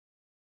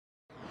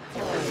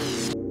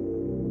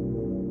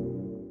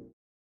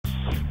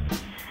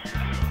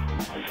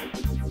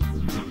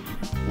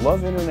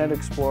Love Internet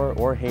Explorer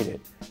or hate it,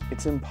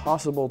 it's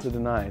impossible to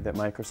deny that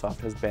Microsoft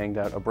has banged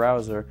out a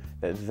browser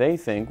that they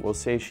think will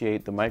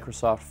satiate the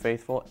Microsoft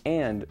faithful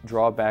and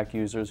draw back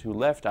users who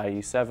left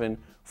IE7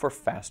 for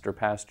faster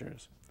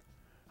pastures.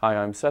 Hi,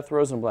 I'm Seth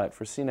Rosenblatt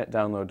for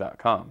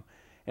CNETDownload.com,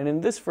 and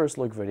in this first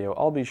look video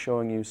I'll be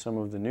showing you some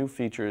of the new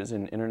features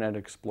in Internet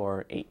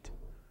Explorer 8.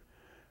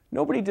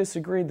 Nobody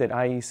disagreed that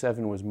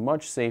IE7 was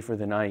much safer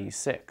than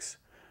IE6,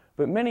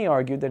 but many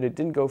argued that it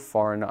didn't go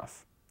far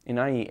enough. In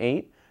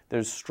IE8,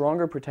 there's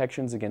stronger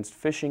protections against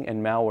phishing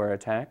and malware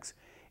attacks,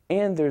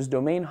 and there's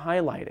domain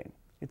highlighting.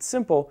 It's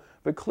simple,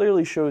 but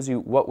clearly shows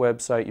you what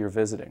website you're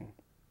visiting.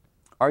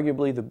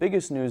 Arguably, the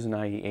biggest news in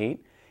IE8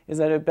 is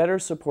that it better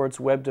supports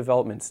web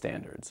development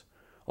standards.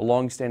 A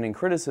long-standing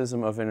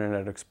criticism of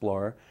Internet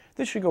Explorer,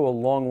 this should go a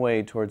long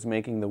way towards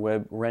making the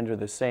web render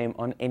the same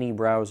on any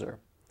browser.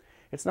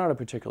 It's not a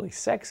particularly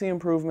sexy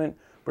improvement,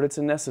 but it's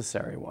a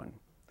necessary one.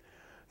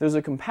 There's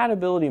a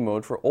compatibility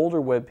mode for older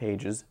web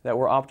pages that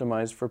were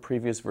optimized for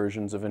previous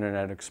versions of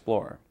Internet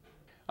Explorer.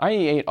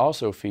 IE8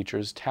 also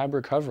features tab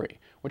recovery,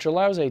 which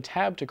allows a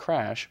tab to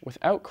crash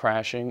without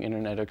crashing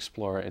Internet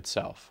Explorer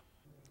itself.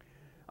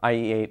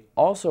 IE8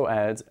 also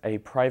adds a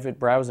private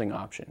browsing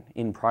option,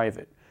 in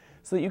private,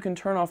 so that you can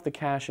turn off the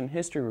cache and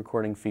history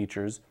recording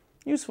features,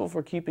 useful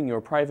for keeping your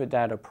private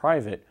data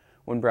private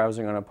when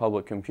browsing on a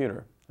public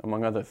computer,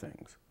 among other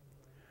things.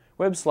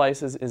 Web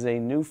Slices is a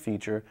new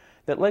feature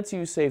that lets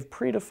you save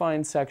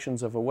predefined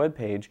sections of a web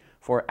page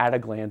for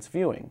at-a-glance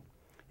viewing.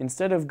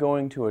 Instead of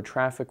going to a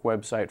traffic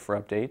website for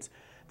updates,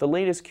 the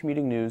latest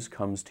commuting news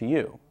comes to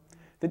you.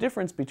 The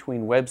difference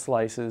between Web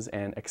Slices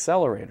and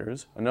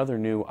accelerators, another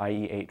new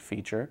IE8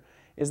 feature,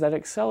 is that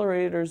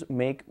accelerators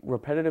make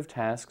repetitive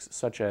tasks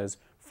such as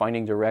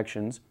finding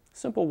directions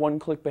simple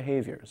one-click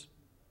behaviors.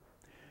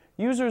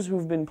 Users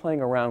who've been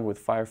playing around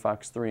with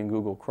Firefox 3 and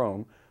Google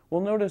Chrome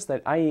will notice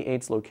that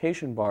IE8's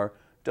location bar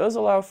does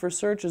allow for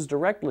searches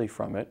directly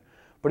from it,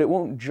 but it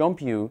won't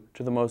jump you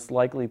to the most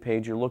likely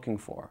page you're looking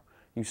for.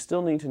 You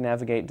still need to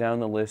navigate down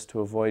the list to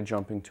avoid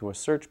jumping to a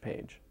search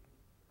page.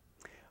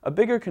 A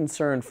bigger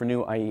concern for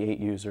new IE8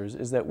 users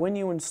is that when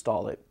you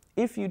install it,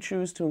 if you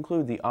choose to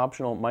include the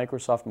optional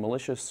Microsoft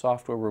malicious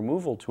software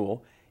removal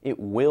tool, it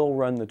will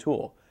run the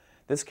tool.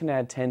 This can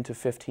add 10 to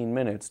 15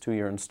 minutes to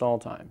your install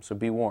time, so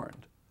be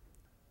warned.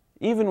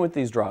 Even with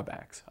these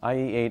drawbacks,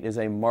 IE8 is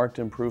a marked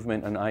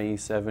improvement on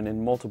IE7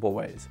 in multiple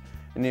ways,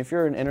 and if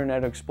you're an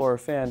Internet Explorer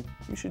fan,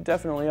 you should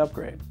definitely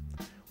upgrade.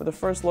 With a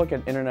first look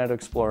at Internet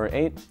Explorer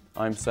 8,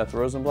 I'm Seth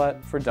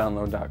Rosenblatt for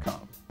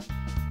Download.com.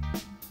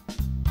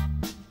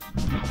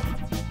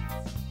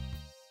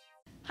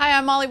 Hi,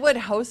 I'm Molly Wood,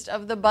 host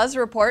of The Buzz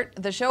Report,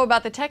 the show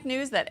about the tech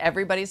news that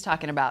everybody's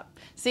talking about.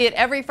 See it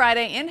every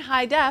Friday in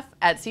high def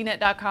at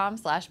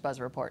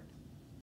cnet.com/buzzreport.